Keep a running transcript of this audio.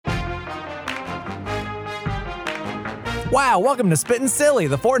Wow, welcome to Spittin' Silly,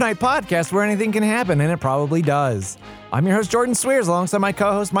 the Fortnite podcast where anything can happen, and it probably does. I'm your host, Jordan Swears, alongside my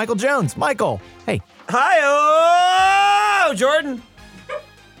co-host, Michael Jones. Michael, hey. Hi-oh, Jordan.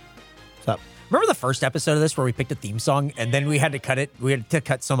 What's up? Remember the first episode of this where we picked a theme song and then we had to cut it? We had to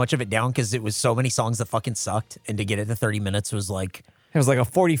cut so much of it down because it was so many songs that fucking sucked, and to get it to 30 minutes was like... It was like a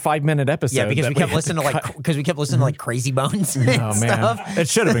 45-minute episode. Yeah, because we kept listening to like Crazy Bones. And oh man, it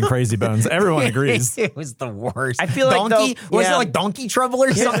should have been Crazy Bones. Everyone agrees. It was the worst. I feel like Donkey was it like Donkey Trouble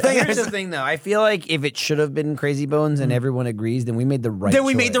or something? Here's the thing, though. I feel like if it should have been Crazy Bones and everyone agrees, then we made the right. Then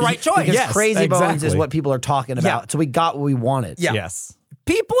we made the right choice. Because Yes, Crazy Bones is exactly. what people are talking about. So we got what we wanted. Yeah. Yes.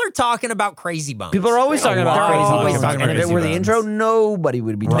 People are talking about Crazy Bones. People are always talking about They're always Crazy Bones. talking about And if it Crazy were the Bones. intro, nobody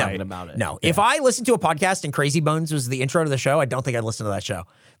would be talking Right. about it. No, if I listened to a podcast and Crazy Bones was the intro to the show, I don't think I'd listen to that show.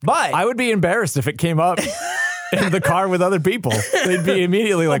 But I would be embarrassed if it came up in the car with other people. They'd be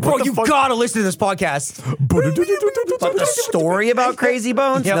immediately like, bro, what the you fuck? gotta listen to this podcast. But the story about Crazy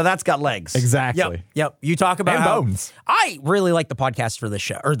Bones, Yep. now that's got legs. Exactly. Yep. You talk about And how Bones. I really like the podcast for this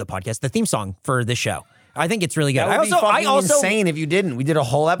show, or the theme song for this show. I think it's really good. That would be fucking insane if you didn't. We did a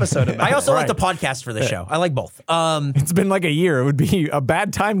whole episode about it. I also like Right. the podcast for this show. I like both. It's been like a year. It would be a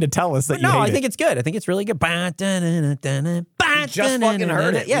bad time to tell us that you No, hate I it. think it's good. I think it's really good. Just fucking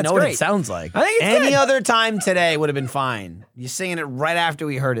heard it. Yeah, You it's know what great. it sounds like. I think it's Any good. other time today would have been fine. You're singing it right after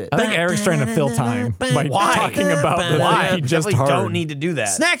we heard it. I think Eric's trying to fill time by Why? talking about the Why? thing he just Definitely heard. don't need to do that.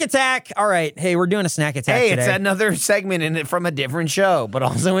 Snack attack. All right. Hey, we're doing a snack attack Hey, today. it's another segment in it from a different show, but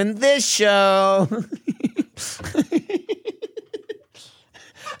also in this show.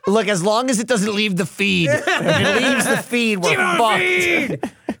 Look, as long as it doesn't leave the feed. If it leaves the feed, we're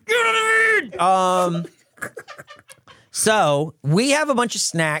fucked. So we have a bunch of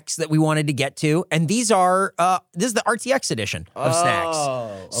snacks that we wanted to get to, and these are this is the RTX edition of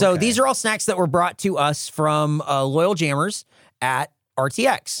snacks. So these are all snacks that were brought to us from loyal jammers at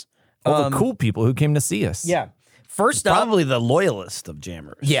RTX. All the cool people who came to see us. Yeah. First up, Probably the loyalist of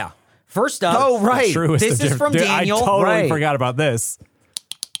jammers. yeah. First up, Oh, right. The truest This of is Jim- from Dude, Daniel. I totally Right. forgot about this.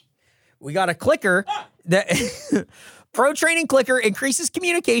 we got a clicker that pro training clicker increases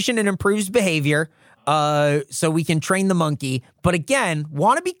communication and improves behavior. So we can train the monkey. But again,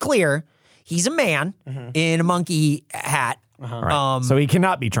 want to be clear, he's a man in a monkey hat. Right. So he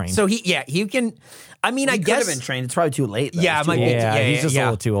cannot be trained. So he can. I mean, I He could guess have been trained. It's probably too late. Though. Yeah, It's it too might be. old. yeah, yeah, he's just yeah. a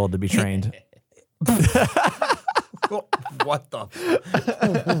little too old to be trained. What the?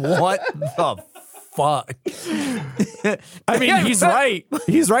 What the fuck? I mean, he's right.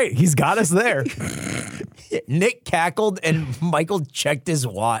 He's right. He's got us there. Nick cackled and Michael checked his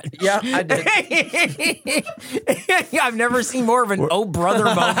watch. Yeah, I did. I've never seen more of an oh brother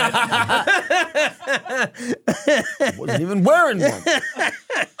moment. Wasn't even wearing one.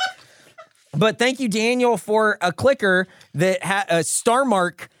 But thank you, Daniel, for a clicker that had a star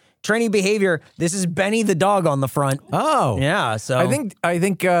mark training behavior. This is Benny the dog on the front. Oh. Yeah, so I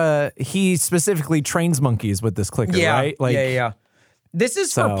think he specifically trains monkeys with this clicker, right? yeah. This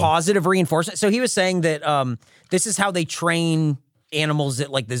is for So- positive reinforcement. So he was saying that this is how they train animals at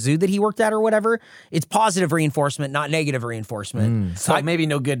like the zoo that he worked at or whatever. It's positive reinforcement, not negative reinforcement. So maybe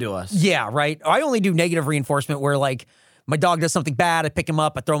no good to us. Yeah, right. I only do negative reinforcement where like my dog does something bad, I pick him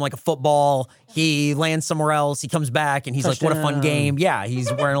up, I throw him like a football, he lands somewhere else, he comes back and he's like, what a fun game. Yeah,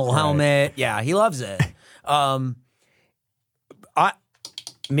 he's wearing a little helmet. Yeah, he loves it.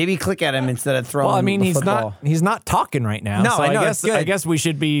 Maybe click at him instead of throwing. Well, I mean, the he's football. not talking right now. No, so I know, guess it's good. I guess we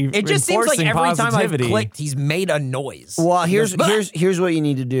should be. It just seems like enforcing every time I've positivity. clicked, he's made a noise. Well, He here's goes, here's what you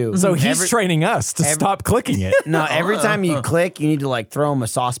need to do. So he's training us to stop clicking it. No, every time you click, you need to like throw him a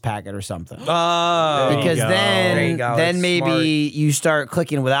sauce packet or something. oh, Because go. There you go. then It's maybe smart. you start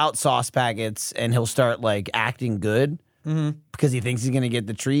clicking without sauce packets, and he'll start like acting good because he thinks he's gonna get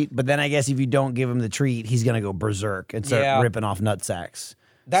the treat. But then I guess if you don't give him the treat, he's gonna go berserk and start Yeah. ripping off nut sacks.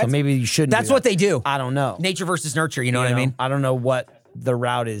 So That's- maybe you shouldn't. That's do what that. they do. I don't know. Nature versus nurture, you know what I mean? I don't know what the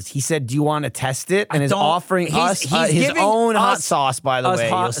route is. He said, "Do you want to test it?" And is don't- offering he's- us he's his giving own hot us- sauce. By the us way,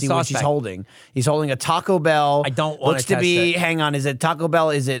 hot you'll see what sauce he's pack. holding. He's holding a Taco Bell. I don't wanna looks to test be. it. Hang on, is it Taco Bell?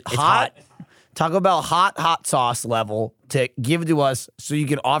 Is it hot? Taco Bell hot sauce level to give to us, so you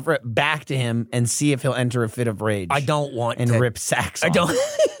can offer it back to him and see if he'll enter a fit of rage. I don't want and to rip sacks. I off. don't.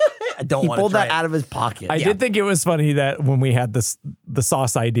 I don't He want to pulled try that out of his pocket. I did think it was funny that when we had the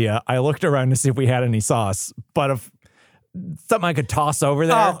sauce idea, I looked around to see if we had any sauce, but if something I could toss over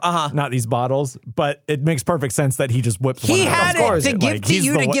there, not these bottles, but it makes perfect sense that he just whips one He out. had Of course. it to give to he's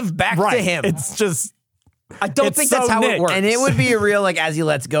you the to one- give back to right. him. It's just I don't It's think that's so how Nick. it works. And it would be a real, like, as he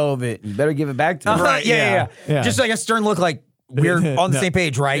lets go of it, you better give it back to him. Right, yeah. Yeah. Just like a stern look like we're on the No. same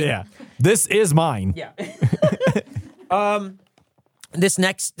page, right? Yeah. This is mine. Yeah. This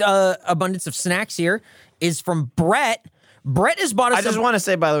next abundance of snacks here is from Brett. Brett has bought us. I just want to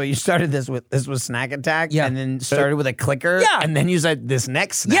say, by the way, you started this was Snack Attack, and then started with a clicker, and then you said this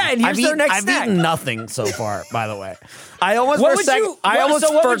next snack. Yeah, and here's their next snack. I've eaten nothing so far, by the way. I almost What for a would second. you- I what- almost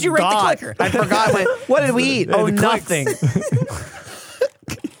so what forgot. would you rate the clicker? I forgot. What did we eat? Oh, the clicks. nothing.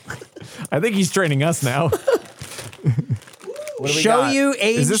 I think he's training us now. What do we Show got? you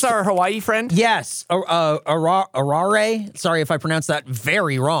aged. Is this our Hawaii friend? Yes, Arare. Sorry if I pronounced that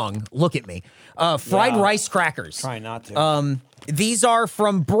very wrong. Look at me. Fried rice crackers. Try not to. These are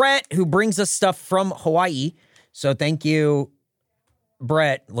from Brett, who brings us stuff from Hawaii. So thank you,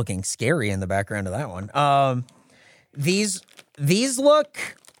 Brett. Looking scary in the background of that one. These look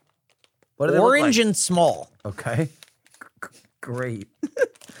What do they orange look like? and small. Okay. Great.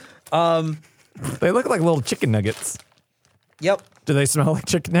 They look like little chicken nuggets. Yep. Do they smell like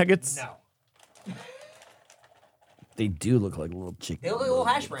chicken nuggets? No. They do look like little chicken. They look like little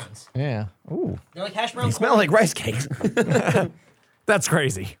hash browns. Yeah. Ooh. They're like hash browns. Smell like rice cakes. That's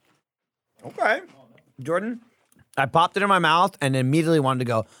crazy. Okay. Jordan? I popped it in my mouth and immediately wanted to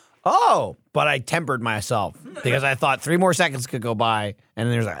go, oh, but I tempered myself because I thought 3 more seconds could go by and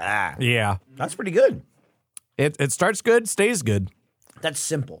then there's like, Yeah. that's pretty good. It starts good, stays good. That's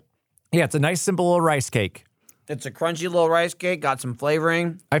simple. Yeah, it's a nice, simple little rice cake. It's a crunchy little rice cake, got some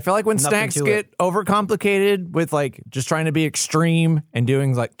flavoring. I feel like when Nothing snacks to get overcomplicated with like just trying to be extreme and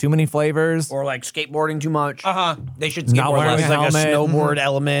doing like too many flavors, Or like skateboarding too much. They should Not skateboard wearing less. a Like a helmet, snowboard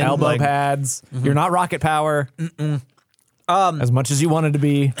element. elbow like, pads, you're not rocket power. As much as you wanted to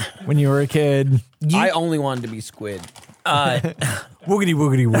be when you were a kid. I only wanted to be squid. Woogity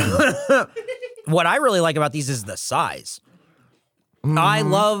woogity woogity. What I really like about these is the size. I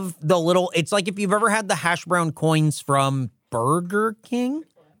love the little, it's like if you've ever had the hash brown coins from Burger King,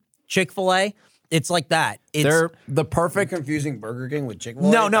 Chick-fil-A, it's like that. They're the perfect. Confusing Burger King with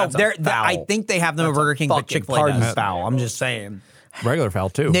Chick-fil-A? No, That's a I foul. think they have them at Burger King, but Fucking Chick-fil-A pardon does. foul. I'm just saying. Regular foul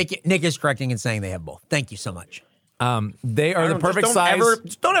too. Nick is correcting and saying they have both. Thank you so much. They are the perfect Just size.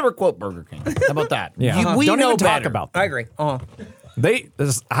 don't ever quote Burger King. How about that? Yeah. We Don't know even talk better. about I them. agree.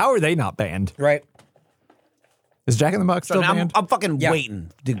 How are they not banned? Right. Is Jack in the Box still banned? I'm fucking Yeah.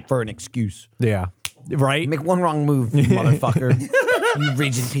 waiting for an excuse. Yeah. Right? Make one wrong move, you motherfucker. You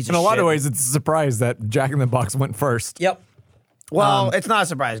raging piece of shit. In a lot of ways, it's a surprise that Jack in the Box went first. Yep. Well, it's not a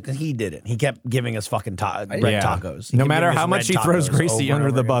surprise because he did it. He kept giving us fucking red tacos. He No kept matter giving us how much red he throws tacos Gracie over and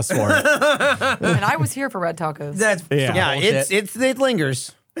under the over bus for it. And I was here for red tacos. That's Yeah. Yeah, it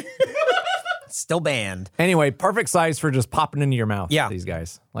lingers. still banned. Anyway, perfect size for just popping into your mouth. Yeah. These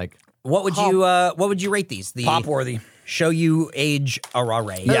guys. Like, What would you rate these? The Pop worthy. Show you age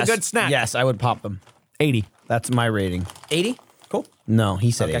Arare. They're a good snack. Yes, I would pop them. 80. That's my rating. 80? Cool. No, he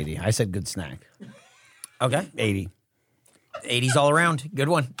said 80. I said good snack. Okay. 80. 80s all around. Good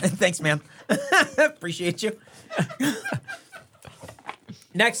one. Thanks, man. Appreciate you.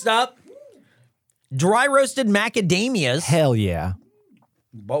 Next up, dry roasted macadamias, Hell yeah.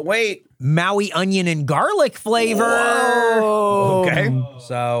 But wait. Maui onion and garlic flavor. Okay.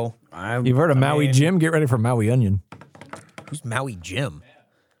 So, You've heard of Maui Jim? Get ready for Maui Onion. who's Maui Jim?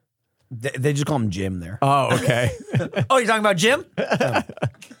 They just call him Jim there. Oh, okay. Oh, you're talking about Jim?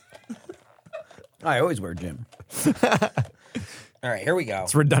 I always wear Jim. All right, here we go.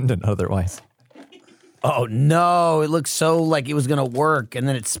 It's redundant otherwise. Oh, no. It looks so like it was going to work, and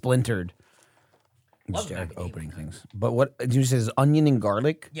then it splintered. Love Just macadamia. opening things. But what did you say is onion and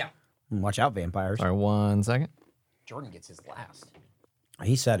garlic? Yeah. Watch out, vampires. All right, 1 second. Jordan gets his last.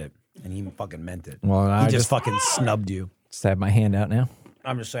 He said it, and he fucking meant it. Well, I he just fucking snubbed you. Just have my hand out now.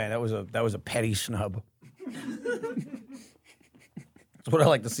 I'm just saying that was a petty snub. That's what I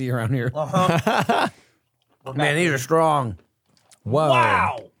like to see around here. Man, these are strong. Whoa.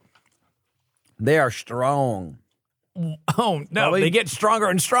 Wow. They are strong. Oh, no. Probably- They get stronger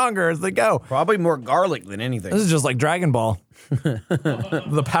and stronger as they go. Probably more garlic than anything. This is just like Dragon Ball.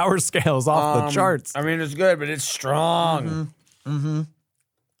 The power scale's off the charts. I mean, it's good, but it's strong.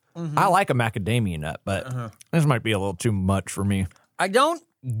 I like a macadamia nut, but this might be a little too much for me. I don't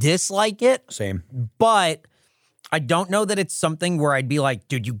dislike it, Same. but I don't know that it's something where I'd be like,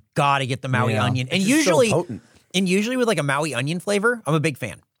 dude, you gotta get the Maui Yeah. onion. And It's just so usually, potent. with like a Maui onion flavor, I'm a big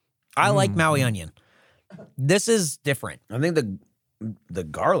fan. I like Maui onion. This is different. I think the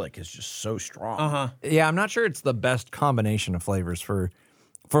garlic is just so strong. Yeah, I'm not sure it's the best combination of flavors for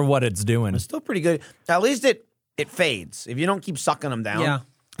what it's doing. It's still pretty good. At least it fades if you don't keep sucking them down. Yeah.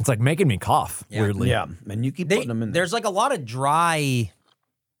 It's like making me cough, weirdly. Yeah, and you keep putting them in there. There's like a lot of dry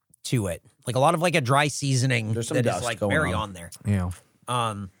to it, like a lot of like a dry seasoning There's some that is dust like going very on. on there. Yeah.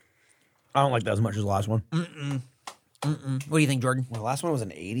 I don't like that as much as the last one. What do you think, Jordan? Well, the last one was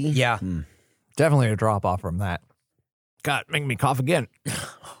an 80. Yeah. Definitely a drop off from that. God, make me cough again.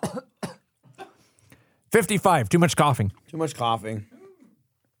 55. Too much coughing. Too much coughing.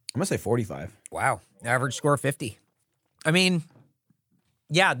 I'm gonna say 45. Wow. Average score 50. I mean,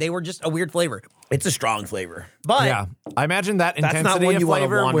 yeah, they were just a weird flavor. It's a strong flavor. But Yeah, I imagine that That's intensity not one of you wanna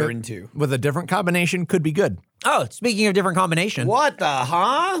flavor wander with, into. with a different combination could be good. oh, speaking of different combination, What the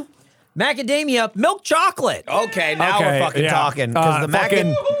huh? macadamia milk chocolate. Okay, now we're fucking talking. Because the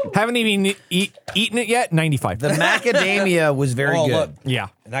fucking haven't even eaten it yet. 95. the macadamia was very Oh, good. look. yeah,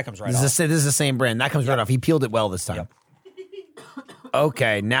 And that comes right This off. is the same brand. That comes right off. He peeled it well this time.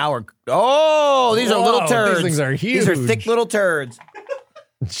 Okay, now we're. Oh, these are Whoa, little turds. these things are These are huge. thick little turds.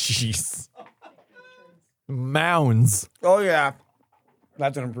 jeez, mounds. Oh yeah,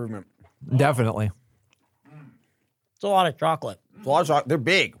 that's an improvement. Definitely. It's a lot of chocolate. It's a lot of chocolate. They're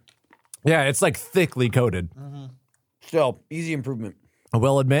big. Yeah, it's like thickly coated. Still, easy improvement. I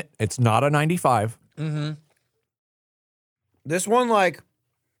will admit, it's not a 95. This one, like,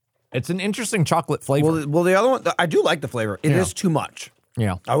 It's an interesting chocolate flavor. well, the other one, I do like the flavor. It is too much.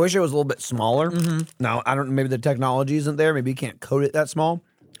 yeah. I wish it was a little bit smaller. Now, I don't. Maybe the technology isn't there. Maybe you can't coat it that small.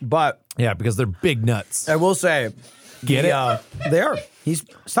 But Yeah, because they're big nuts. I will say, Get it? They are.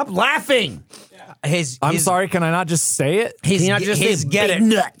 Stop laughing. I'm sorry, can I not just say it? His, Can you not just his say get big it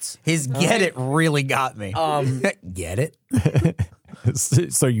nuts? His get it really got me. Get it?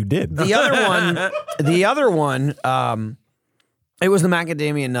 So you did. The other one, it was the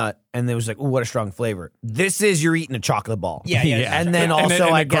macadamia nut, and it was like, ooh, what a strong flavor. This is you're eating a chocolate ball. Yeah. And then And also,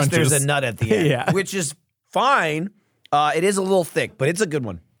 it I guess crunches. there's a nut at the end, Yeah. which is fine. It is a little thick, but it's a good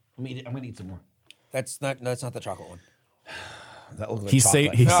one. I'm gonna eat some more. That's not the chocolate one. That looks like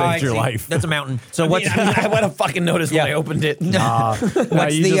He chocolate. saved your life. That's a mountain. So what's I would have fucking noticed when I opened it. Nah, you the,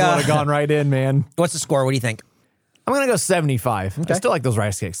 just would uh, have gone right in, man. what's the score? What do you think? I'm gonna go 75. I still like those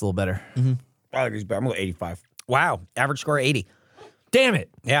rice cakes a little better. I like these better. I'm going to go 85. Wow, average score 80. Damn it,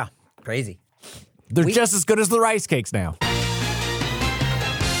 Yeah, crazy. they're just as good as the rice cakes now.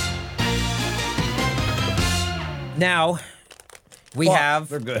 Now we have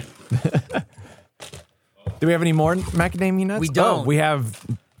They're good. Do we have any more macadamia nuts? We don't. Oh, we have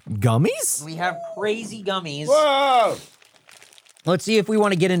gummies? crazy gummies. Whoa! Let's see if we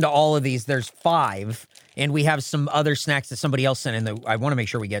want to get into all of these. There's 5, and we have some other snacks that somebody else sent in that I want to make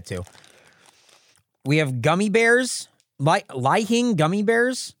sure we get to. We have gummy bears, Lyhing gummy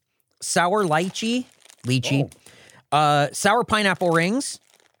bears, sour lychee, sour pineapple rings,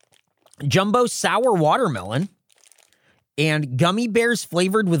 jumbo sour watermelon, and gummy bears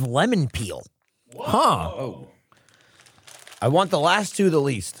flavored with lemon peel. Huh. I want the last two the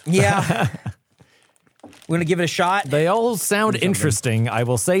least. Yeah. We're going to give it a shot. They all sound interesting. I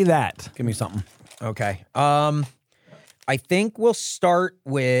will say that. Give me something. Okay. I think we'll start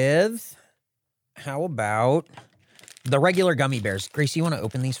with, how about the regular gummy bears? Grace, you want to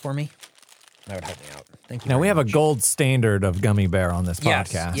open these for me? That would help me out. Thank you. Now very we have a much. gold standard of gummy bear on this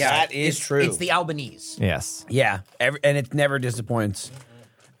Yes, podcast. yeah, That is true. It's the Albanese. Yes. Yeah, and it never disappoints.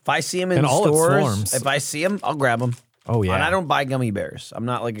 If I see them in In all its stores, forms. if I see them, I'll grab them. Oh, yeah. And I don't buy gummy bears. I'm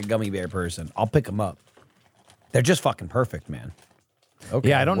not like a gummy bear person. I'll pick them up. They're just fucking perfect, man. Okay.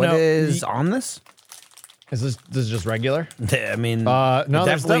 Yeah, I don't know. What is on this? Is this just regular? I mean, No, it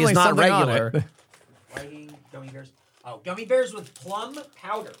there's definitely is not something on regular. it. Gummy bears. Oh, gummy bears with plum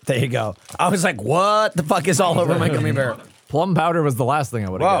powder. There you go. I was like, what the fuck is all over my gummy bear? Plum powder was the last thing I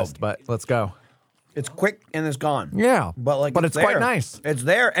would have Whoa. guessed, but let's go. It's quick and it's gone. Yeah. But it's quite there. nice. It's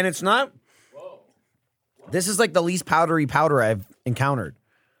there, and it's not. This is like the least powdery powder I've encountered.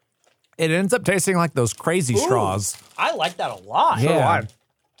 It ends up tasting like those crazy straws. I like that a lot. Yeah.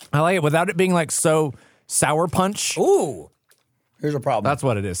 I like it without it being like so sour punch. Ooh. Here's a problem. That's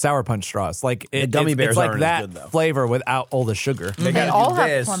what it is. Sour punch straws. Like it, gummy bears it's like aren't as that good, though. flavor without all the sugar. They They gotta all do have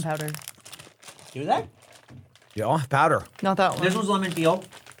this. plum powder. Do that? You all have powder. Not that one. This one's lemon peel.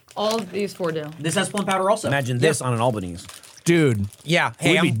 All of these 4 do. This has plum powder also. Imagine this on an Albanese. Dude, Yeah.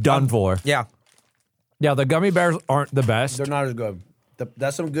 we'd be done for. Yeah. Yeah, the gummy bears aren't the best. They're not as good.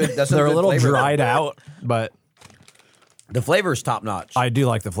 That's some good. That's some They're a good little flavor. dried out, but The flavor is top notch. I do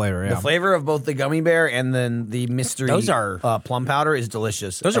like the flavor. Yeah. The flavor of both the gummy bear and then the mystery Those are- plum powder is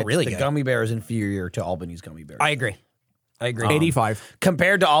delicious. Those are really the good. gummy bear is inferior to Albany's gummy bear. I agree. 85.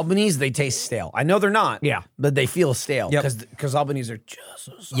 Compared to Albany's, they taste stale. I know they're not. Yeah. but they feel stale Yep. because Albany's are just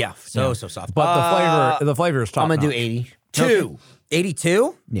so soft. Yeah. So soft. But the flavor is top I'm gonna do notch. 82.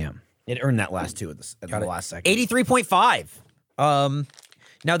 82? Yeah, it earned that last two at the last second. 83.5.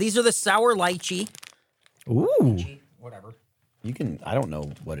 Now these are the sour lychee. Ooh. Whatever. You can. I don't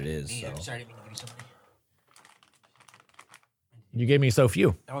know what it is. So. Sorry, I didn't mean to give you something. You gave me so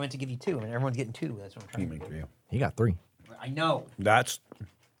few. I meant to give you 2. I mean, everyone's getting 2. That's what I'm trying to Make 3. He got 3. I know. That's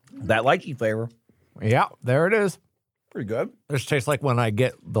that lychee flavor. Yeah, there it is. Pretty good. This tastes like when I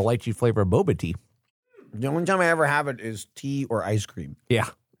get the lychee flavor boba tea. The only time I ever have it is tea or ice cream. Yeah.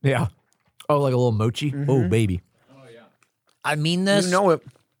 Yeah. Oh, like a little mochi? Oh, baby. I mean this You know it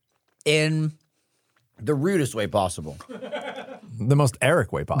in the rudest way possible. The most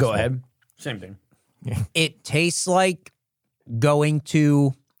Eric way possible. Go ahead. Same thing. it tastes like going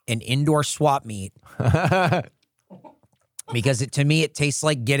to an indoor swap meet. Because to me, it tastes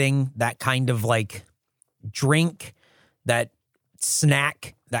like getting that kind of like drink, that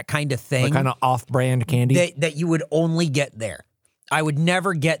snack, that kind of thing. Like kind of off-brand candy. that you would only get there. I would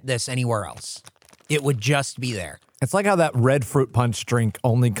never get this anywhere else. It would just be there. It's like how that red fruit punch drink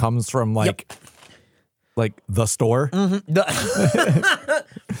only comes from like the store.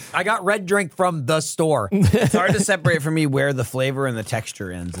 I got red drink from the store. It's hard to separate for me where the flavor and the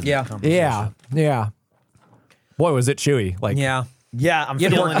texture ends. In Yeah. the conversation. Yeah. Yeah. Boy, was it chewy. Like, Yeah. Yeah, I'm You had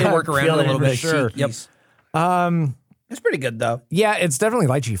to feeling work- it. work around Feeling it a little in the bit. Sure. cheekies. Yep. It's pretty good though. yeah, it's definitely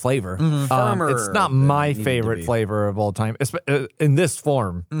lychee flavor. Firmer It's not than my it needed to favorite be. flavor of all time, in this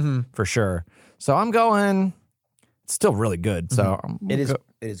form, for sure. So I'm going, it's still really good. So It is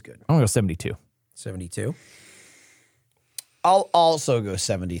good. I'm going to go 72. 72. I'll also go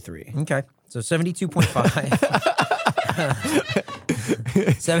 73. Okay. So 72.5.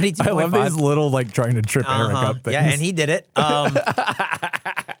 72.5. I love these little, like, trying to trip Eric up things. Yeah, and he did it.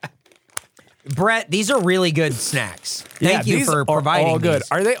 Brett, these are really good snacks. Thank you these for are providing all good.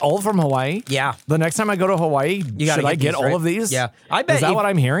 these. Are they all from Hawaii? Yeah. The next time I go to Hawaii, You gotta should I get these, all right? of these? Yeah. I bet Is that if- what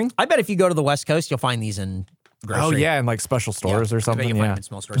I'm hearing? I bet if you go to the West Coast, you'll find these in grocery. Oh, yeah, in like special stores Yeah. I or bet something. you'll find Yeah. them in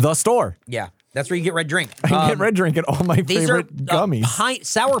small stores. The store. Yeah. That's where you get red drink. I can get red drink at all my These favorite are gummies.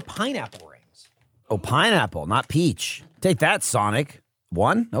 sour pineapple rings. Oh, pineapple, not peach. Take that, Sonic.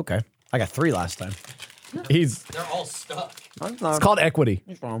 1? Okay. I got 3 last time. He's They're all stuck. It's called equity.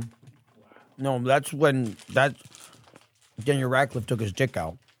 What's wrong? No, that's when Daniel Radcliffe took his dick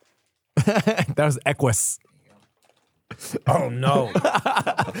out. That was Equus. Oh no.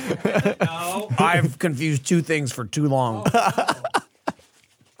 No. I've confused 2 things for too long.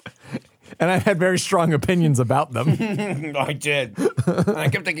 And I had very strong opinions about them. I did. And I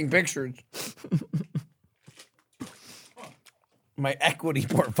kept taking pictures. My equity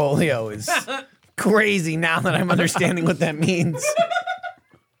portfolio is crazy now that I'm understanding what that means.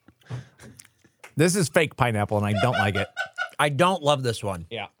 This is fake pineapple, and I don't like it. I don't love this one.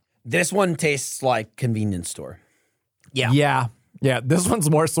 Yeah. This one tastes like convenience store. Yeah. Yeah. Yeah. This one's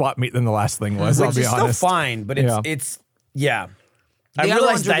more swap meat than the last thing was, I'll Which be is honest. still fine, but it's I The other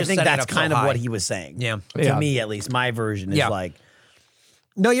ones realized are I just think setting that's up so kind of high. what he was saying. Yeah. To Yeah. me, at least, my version is Yeah. like,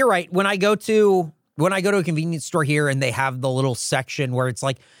 No, you're right. When I go to a convenience store here and they have the little section where it's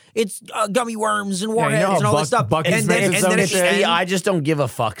like it's gummy worms and warheads how and all this stuff, Buc-ee's and then, makes and its then own at the shit. end, I just don't give a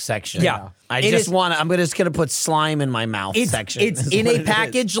fuck section. Yeah. I It just is- want to, I'm just going to put slime in my mouth section. It's is in what a it is.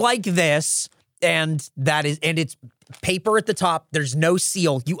 package like this, and it's paper at the top. There's no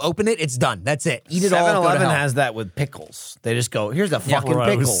seal. You open it, it's done. That's it. Eat it all. go to 7-Eleven hell. has that with pickles. They just go, here's a fucking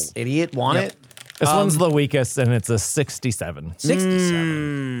gross. pickle, idiot. Want Yep. it? This one's the weakest, and it's a 67.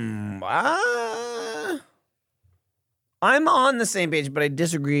 67. I'm on the same page, but I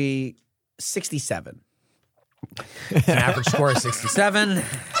disagree. 67. An average score of 67.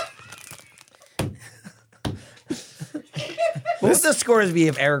 What would the scores be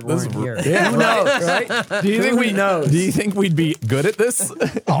if Eric weren't here? Yeah, Who knows, right? Do you think Who knows? Do you think we'd be good at this?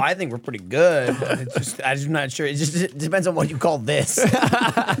 Oh, I think we're pretty good. I'm just not sure. It depends on what you call this.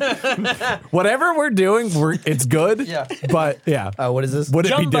 Whatever we're doing, it's good. Yeah. But yeah, What is this? would it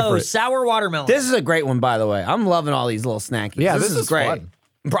be Jumbo different? sour watermelon. This is a great one, by the way. I'm loving all these little snackies. Yeah, this this is is great. fun.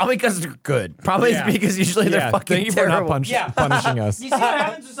 Probably because they're good. Probably Yeah. because usually they're Yeah, fucking thank you terrible. for not punishing us. You see what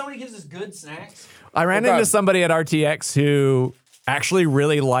happens when somebody gives us good snacks? I ran Okay. into somebody at RTX who actually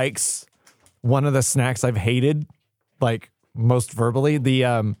really likes one of the snacks I've hated, like most verbally.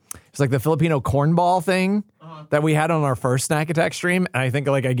 It's like the Filipino cornball thing that we had on our first Snack Attack stream, and I think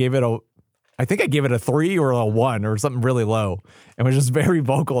I gave it a 3 or a 1 or something really low, and was just very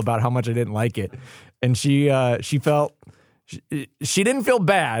vocal about how much I didn't like it. And she didn't feel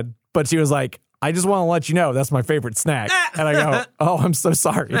bad, but she was like, "I just want to let you know that's my favorite snack." And I go, "Oh, I'm so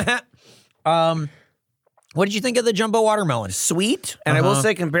sorry." What did you think of the jumbo watermelon? Sweet, and I will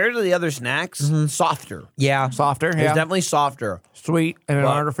say, compared to the other snacks, softer. Yeah. Softer, It's yeah, definitely softer. sweet in an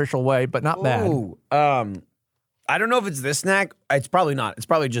artificial way, but not bad. Ooh, I don't know if it's this snack. It's probably not. It's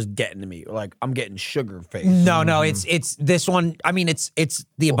probably just getting to me. Like I'm getting sugar face. No, it's this one. I mean, it's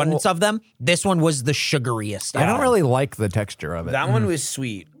the abundance of them. This one was the sugariest. I don't really like the texture of it. That one was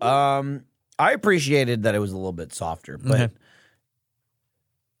sweet. I appreciated that it was a little bit softer, but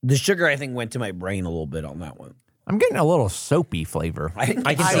the sugar I think went to my brain a little bit on that one. I'm getting a little soapy flavor. I can see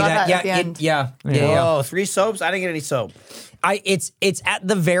got that. that at the end. Yeah. Oh, 3 soaps? I didn't get any soap. It's at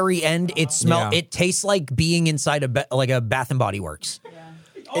the very end. Yeah. It tastes like being inside a Bath and Body Works.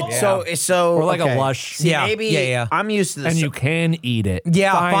 It's so Or like a okay. Lush. See, Yeah, maybe yeah. I'm used to the And you soap. can eat it.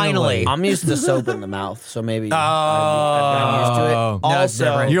 Yeah, finally. I'm used to soap in the mouth, so maybe I'm used to it. No, it's Also,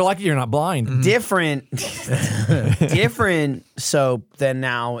 different. You're lucky you're not blind. different soap than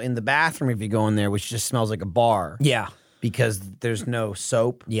now in the bathroom if you go in there, which just smells like a bar. Yeah. Because there's no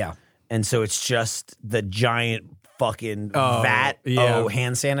soap. Yeah. And so it's just the giant fucking vat yeah.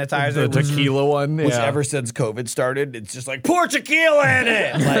 hand sanitizer. The tequila one. Which yeah. ever since COVID started, it's just like, pour tequila in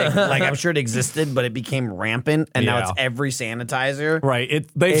it. like I'm sure it existed, but it became rampant. And now Yeah. it's every sanitizer. Right.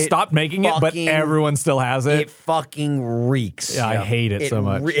 They've stopped making it, but fucking- everyone still has it. It fucking reeks. Yeah, I hate it so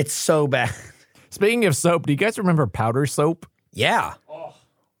much. It's so bad. Speaking of soap, do you guys remember powder soap? Yeah.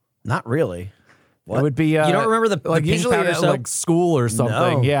 Not really. It would be. You don't remember the like pink usually powder at, soap? like school or something.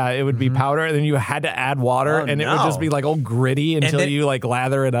 No. Yeah, it would be powder, and then you had to add water, Oh, and it would just no. be like all gritty until then- you like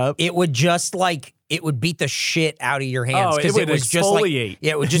lather it up. It would just it would beat the shit out of your hands. Oh, it 'cause would was just like, exfoliate.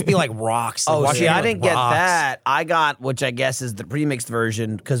 yeah, it would just be like rocks. Oh, Wash see, your I hands didn't with get rocks. that. I got, which I guess is the premixed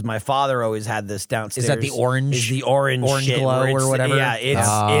version, because my father always had this downstairs. Is that the orange? Is the orange Orange shit glow where it's- or whatever? Yeah,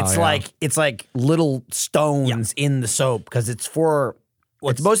 it's yeah. like little stones in the soap because it's for.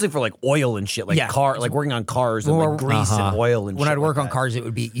 It's mostly for like oil and shit, like Yeah. like working on cars and like grease and oil and When shit. I'd work like on that. cars,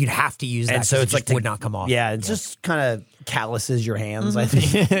 you'd have to use that. And so 'cause it's it like just would not come off. Yeah, it just kind of calluses your hands. I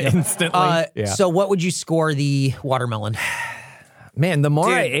think. Instantly. Yeah. So what would you score the watermelon? Man, the more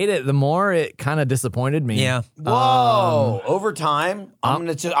I Dude. ate it, the more it kind of disappointed me. Yeah. Whoa! Over time, I'm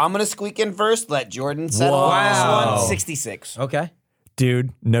gonna squeak in first. Let Jordan settle on this Wow. one. 66. Okay.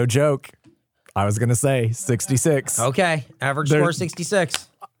 Dude, no joke. I was gonna say 66. Okay. Average There- score 66.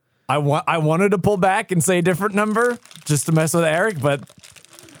 I wanted to pull back and say a different number just to mess with Eric, but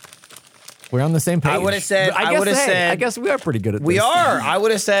we're on the same page. I would've said- I would've said- I guess we are pretty good at this. We are. I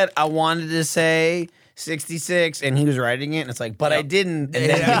would have said I wanted to say 66, and he was writing it, and it's like, but I didn't. And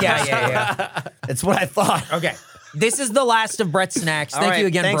then yeah. It's what I thought. Okay. This is the last of Brett's snacks. Thank right, you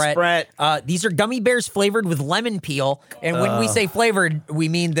again, thanks, Brett. These are gummy bears flavored with lemon peel. And when we say flavored, we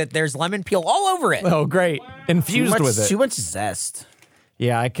mean that there's lemon peel all over it. Oh, great. Infused with it. Too much zest.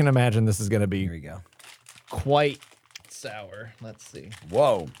 Yeah, I can imagine this is going to be Here we go. quite sour. Let's see.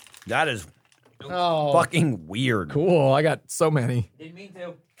 Whoa, that is fucking weird. Cool. I got so many. Didn't mean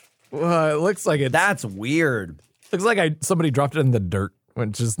to. It looks like it's That's weird. looks like somebody dropped it in the dirt,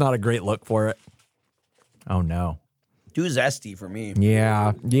 which is not a great look for it. Oh no. Too zesty for me.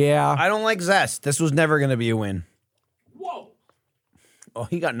 Yeah. Yeah. I don't like zest. This was never going to be a win. Whoa. Oh,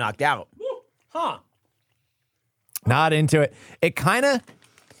 he got knocked out. Huh. Not into it. It kind of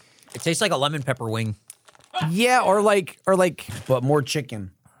It tastes like a lemon pepper wing. yeah, or like But more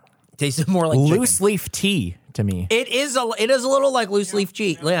chicken. It tastes more like loose chicken. leaf tea to me. It is a little like loose leaf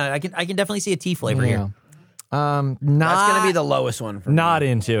cheese. Yeah, I can definitely see a tea flavor here. Not That's going to be the lowest one for not me.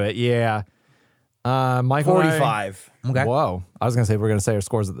 into it. Yeah. Michael and I- 45. Okay. Whoa. I was going to say we're going to say our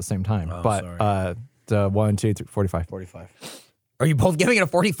scores at the same time, but sorry. 1, 2, 3, 45. 45. Are you both giving it a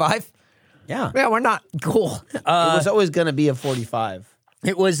 45? Yeah. Yeah, we're not. Cool. It was always going to be a 45.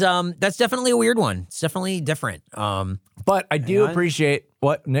 It was that's definitely a weird one. It's definitely different. But I do on. appreciate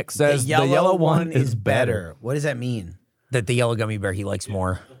what Nick says. The yellow one is better. What does that mean? That the yellow gummy bear he likes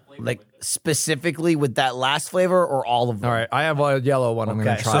more. Like specifically with that last flavor or all of them? All right, I have a yellow one. I'm going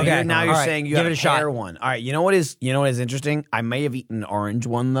Okay, to so try. Okay. now All you're right, saying you give have it a a shot. pear one. All right, you know what is interesting? I may have eaten an orange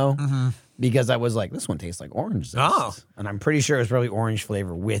one though, because I was like, this one tastes like orange zest. Oh. And I'm pretty sure it's probably orange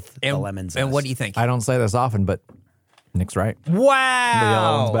flavor with the lemon zest. And what do you think? I don't say this often, but Nick's right. Wow. The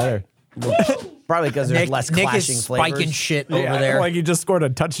yellow one's better. Probably because there's less Nick clashing is flavors. spiking shit over there. Like you just scored a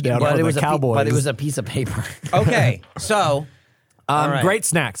touchdown But for it was the a Cowboys. but it was a piece of paper. Okay, so right. Great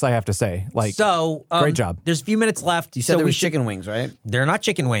snacks, I have to say. Like, great job. There's a few minutes left. You said so there we was should- chicken wings, right? They're not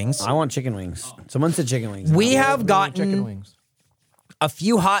chicken wings. I want chicken wings. Someone said chicken wings. We have chicken gotten wings. a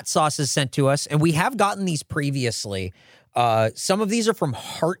few hot sauces sent to us, and we have gotten these previously. Some of these are from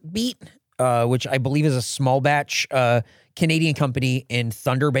Heartbeat, which I believe is a small batch Canadian company in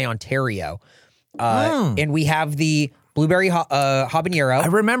Thunder Bay, Ontario. And we have the blueberry habanero. I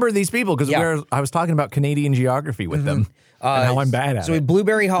remember these people because Yeah. I was talking about Canadian geography with them. And how I'm bad at So it.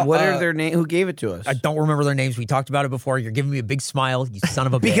 blueberry What are their names? Who gave it to us? I don't remember their names. We talked about it before. You're giving me a big smile, you son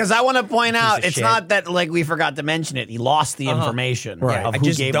of a bitch. Because I want to point out, of it's shit. not that like we forgot to mention it. He lost the information Right. of I who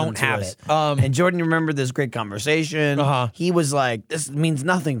just gave don't them to have us. it. And Jordan, you remember this great conversation? He was like, "This means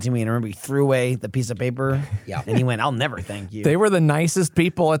nothing to me." And I remember he threw away the piece of paper. Yeah. And he went, "I'll never thank you." They were the nicest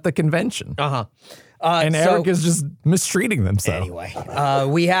people at the convention. And Eric is just mistreating them. So Anyway,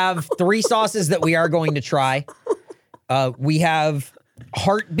 we have 3 sauces that we are going to try. We have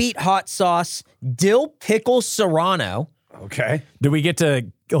heartbeat hot sauce, dill pickle serrano. Okay. do we get to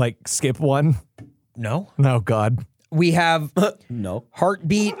like skip one? No. No, God. We have No.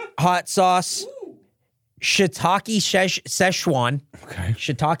 heartbeat hot sauce, shiitake Szechuan. Okay.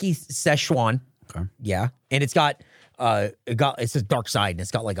 Shiitake Szechuan. Okay. Yeah. And it's got it's a dark side and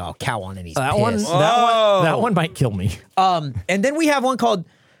it's got like a cow on it. He's That one, pissed. that one might kill me. And then we have one called,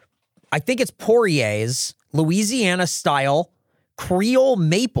 I think it's Poirier's Louisiana style Creole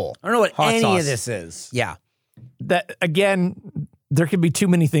maple. I don't know what hot any sauce. of this is. Yeah. That again, there could be too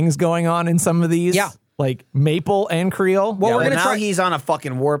many things going on in some of these. Yeah. Like maple and Creole. Well, we're gonna now try. he's on a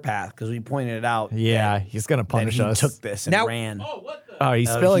fucking warpath because we pointed it out. Yeah, he's gonna And punish he us. took this and Now- ran. Oh,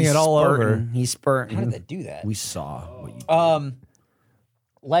 he's spilling it all over. He's spurting. How did that do that? We saw what you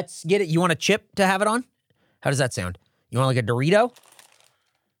Let's get it. You want a chip to have it on? How does that sound? You want like a Dorito?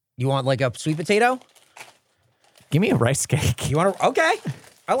 You want like a sweet potato? Give me a rice cake. You want to? Okay,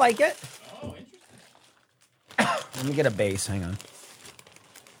 I like it. Let me get a base. Hang on.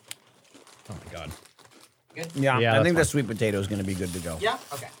 Oh my god. Good. Yeah, Yeah, I that's think the sweet potato is going to be good to go. Yeah.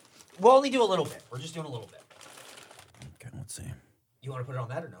 Okay. We'll only do a little bit. We're just doing a little bit. Okay, let's see. You want to put it on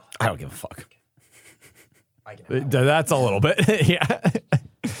that or no? I don't give a fuck. I can. Have that. That's a little bit. Yeah.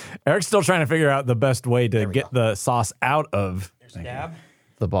 Eric's still trying to figure out the best way to get the sauce out of There's a dab.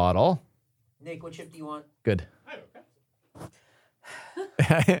 the bottle. Nick, what chip do you want? Good.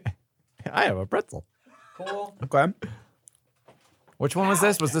 I have a pretzel. Cool. Okay. Which one was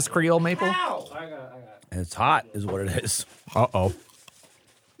this? Was this Creole maple? It's hot, is what it is. Uh-oh.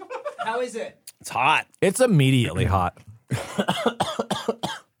 How is it? It's hot. It's immediately hot.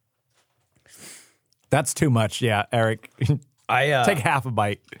 That's too much. Yeah, Eric. Take half a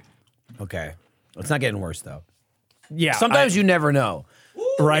bite. Okay. It's not getting worse though. Yeah. Sometimes you never know.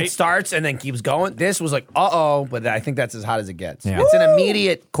 right? It starts and then keeps going. This was like, uh-oh, but I think that's as hot as it gets. Yeah. It's an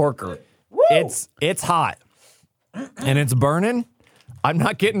immediate corker. It's hot. And it's burning. I'm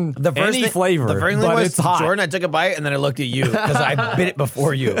not getting any flavor, The first thing but was, it's hot. Jordan, I took a bite and then I looked at you because I bit it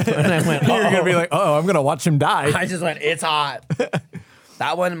before you. And I went, You're going to be like, oh, I'm going to watch him die. I just went, it's hot.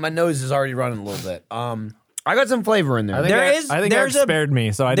 That one, my nose is already running a little bit. I got some flavor in there. I think Eric there's a spared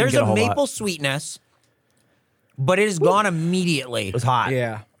me, so I didn't there's get a a whole maple lot. sweetness, but it is gone immediately, It was hot.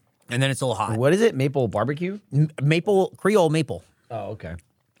 Yeah. and then it's a little hot. What is it? Maple barbecue? Maple Creole maple. Oh, okay.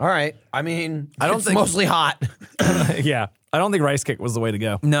 All right. I mean, I don't it's think- mostly hot. Yeah. I don't think rice cake was the way to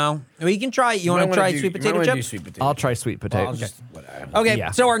go. No, well, you can try. You want to try sweet potato chip? Sweet potato. I'll try sweet potato. I'll just, whatever. Okay,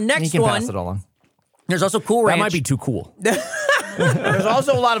 Yeah. so our You next can pass one. it along. There's also Cool Ranch. That might be too cool. There's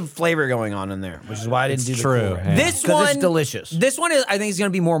also a lot of flavor going on in there, which is why I didn't do the true, Cool Ranch. yeah. This 'Cause one it's delicious. This one is, I think, is going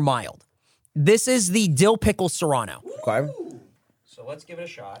to be more mild. This is the dill pickle serrano. Okay. So let's give it a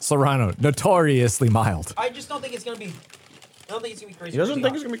shot. Serrano, notoriously mild. I just don't think it's going to be. I don't think it's going to be crazy. He doesn't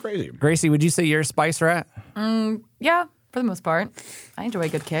think it's gonna be crazy. Gracie, would you say you're a spice rat? Yeah, for the most part. I enjoy a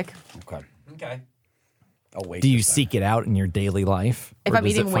good kick. Okay. Okay. I'll wait. Do you this time. seek it out in your daily life? If Or I'm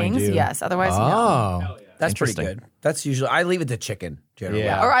does it eating find wings, you? yes. Otherwise, no. Oh, That's pretty interesting. good. That's usually I leave it to chicken. Generally.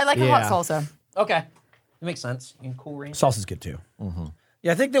 Yeah. Or I like a Yeah. hot salsa. Okay. That makes sense. In Cool Ranch. Salsa's good too.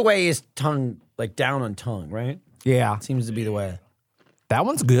 Yeah, I think the way is tongue, like down on tongue, right? Yeah, Seems to be the way. that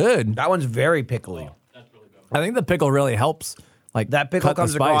one's good. That one's very pickly. I think the pickle really helps. Like That pickle cut the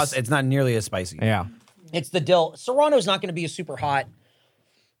comes spice. across. It's not nearly as spicy. Yeah, It's the dill. Serrano's not going to be a super hot.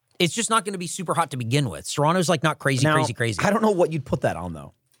 It's just not going to be super hot to begin with. Serrano's like not crazy, Now, crazy. I don't know what you'd put that on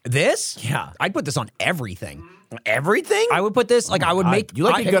though. This? Yeah. I'd put this on everything. Everything? I would put this like I would make. you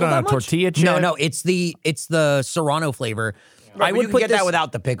like I- it good on a that much? tortilla chip? No, it's the Serrano flavor. I would put get that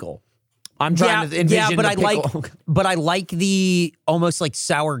without the pickle. I'm trying to envision but the I pickle. I like the almost like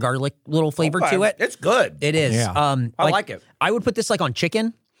sour garlic little flavor to it. It's good. It is. Yeah. I like it. I would put this like on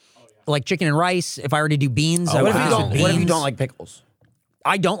chicken, like chicken and rice. If I were to do beans, I would What if, put you this don't, with what if you beans. don't like pickles?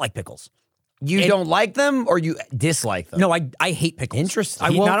 I don't like pickles. You don't like them or you dislike them? No, I hate pickles.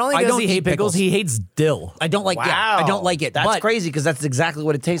 Interesting. He not only does he hate pickles, he hates dill. I don't like. Wow. Yeah, I don't like it. That's but, crazy because that's exactly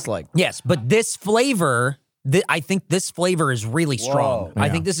what it tastes like. Yes, but this flavor, I think this flavor is really strong. Whoa. I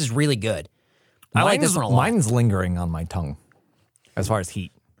think this is really good. I like this one a lot. Mine's lingering on my tongue as far as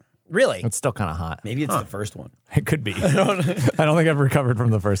heat. Really? It's still kind of hot. Maybe it's the first one. It could be. I don't think I've recovered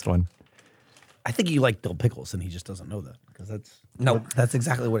from the first one. I think you like dill pickles, and he just doesn't know that because that's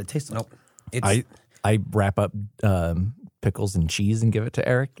exactly what it tastes like. It's, I wrap up pickles and cheese and give it to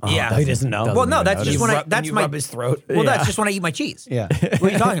Eric. Yeah. He doesn't know. Well, no, even that's notice. just when I you rub his throat. Well, that's just when I eat my cheese. Yeah. What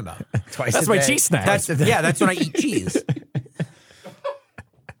are you talking about? That's my cheese snack. That's when I eat cheese.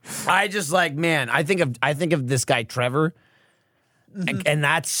 I just like, man, I think of this guy Trevor, and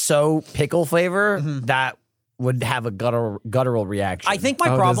that's so pickle flavor that would have a guttural reaction. I think my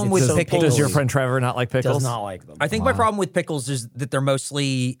problem with pickles. Does your friend Trevor not like pickles? does not like them. I think my problem with pickles is that they're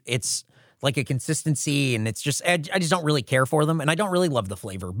mostly it's like a consistency, and it's just I just don't really care for them, and I don't really love the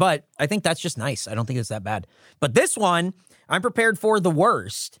flavor. But I think that's just nice. I don't think it's that bad. But this one, I'm prepared for the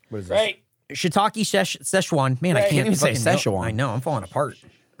worst. What is this? Right. Shiitake Szechuan. Man, I can't even say fucking Szechuan. I know, I'm falling apart.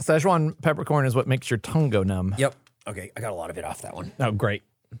 Szechuan peppercorn is what makes your tongue go numb. Yep. Okay, I got a lot of it off that one. Oh, great.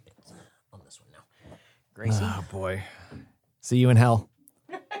 On this one now. Gracie? Oh, boy. See you in hell.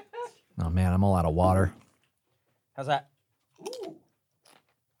 Oh, man, I'm all out of water. How's that?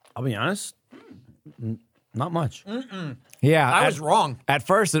 I'll be honest, not much. Yeah. I was wrong. At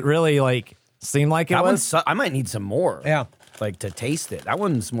first, it really seemed like it That was. one's I might need some more. Yeah. Like to taste it. That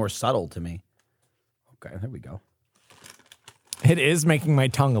one's more subtle to me. Okay, there we go. It is making my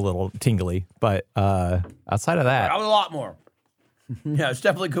tongue a little tingly, but outside of that, That was a lot more. Yeah, it's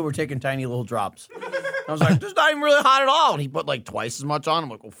definitely good. We're taking tiny little drops. I was like, this is not even really hot at all. And he put like twice as much on. I'm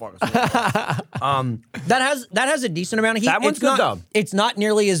like, well, fuck. That has a decent amount of heat. That one's It's good, not, though. It's not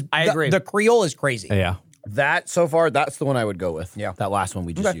nearly as I agree. The Creole is crazy. yeah. That so far, that's the one I would go with. Yeah. That last one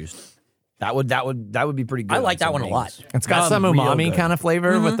we just used. That would be pretty good. I on like that some one a lot. wings. It's got some real umami good. kind of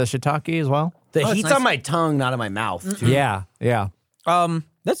flavor with the shiitake as well. The it's heat's nice. on my tongue, not in my mouth. too. Yeah. Yeah.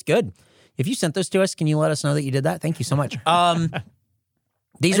 That's good. If you sent those to us, can you let us know that you did that? Thank you so much.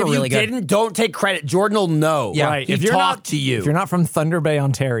 These And are if really you good. didn't, don't take credit. Jordan will know. Yeah. Right. He If you're talked not to you. If you're not from Thunder Bay,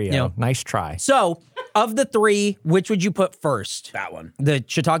 Ontario, Yeah. nice try. So, of the three, which would you put first? that one. The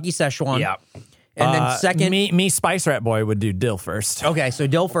shiitake Szechuan. Yeah. And then second. me Spice Rat Boy would do dill first. Okay, so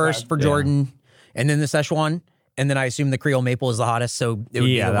dill first for Jordan, and then the Szechuan, and then I assume the Creole maple is the hottest, so it would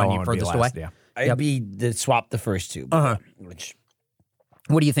be the that one one you would be furthest away. last, yeah. I'd be the swap the first two. Which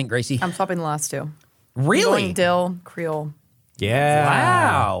What do you think, Gracie? I'm swapping the last two. Really? Going dill, Creole. Yeah.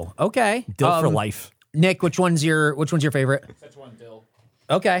 Wow. Okay. Dill for life. Nick, which one's your favorite? Szechuan dill.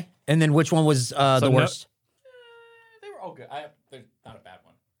 Okay, and then which one was the no- worst? They were all good. They're not a bad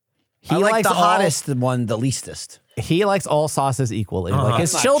one. I like likes the all- hottest one, the leastest. He likes all sauces equally, like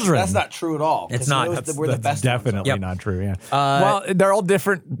his That's children. That's not true at all. It's not. We're the best. Definitely Yep. not true. Yeah. Well, they're all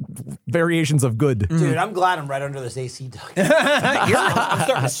different variations of good. Dude, I'm glad I'm right under this AC. I'm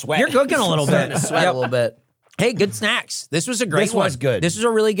starting to sweat. You're cooking a little bit. Sweat a little bit. Hey, good snacks. This was a great This one. was good. This was a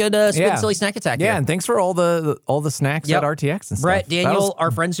really good Spittin' Silly Snack Attack. Yeah, here. and thanks for all the snacks Yep. at RTX and stuff. Brett, That Daniel, was-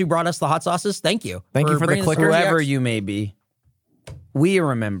 our friends who brought us the hot sauces, thank you. Thank you for the bringing us clicker. RTX. Whoever you may be, we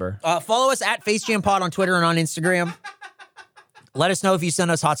remember. Follow us at FaceJamPod on Twitter and on Instagram. Let us know if you send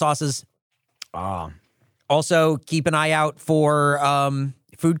us hot sauces. Also, keep an eye out for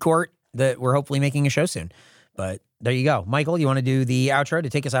Food Court that we're hopefully making a show soon. But there you go. Michael, you want to do the outro to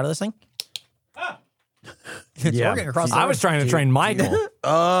take us out of this thing? It's working across the I was trying to train Michael.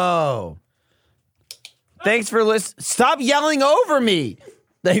 Oh. Thanks for listening. Stop yelling over me.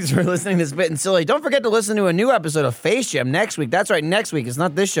 Thanks for listening to Spittin' Silly. Don't forget to listen to a new episode of Face Jam next week. That's right, next week. It's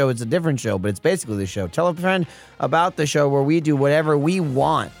not this show, it's a different show, but it's basically this show. Tell a friend about the show where we do whatever we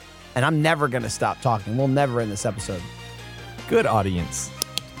want. And I'm never going to stop talking. We'll never end this episode. Good audience.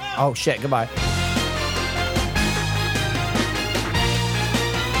 Oh, shit. Goodbye.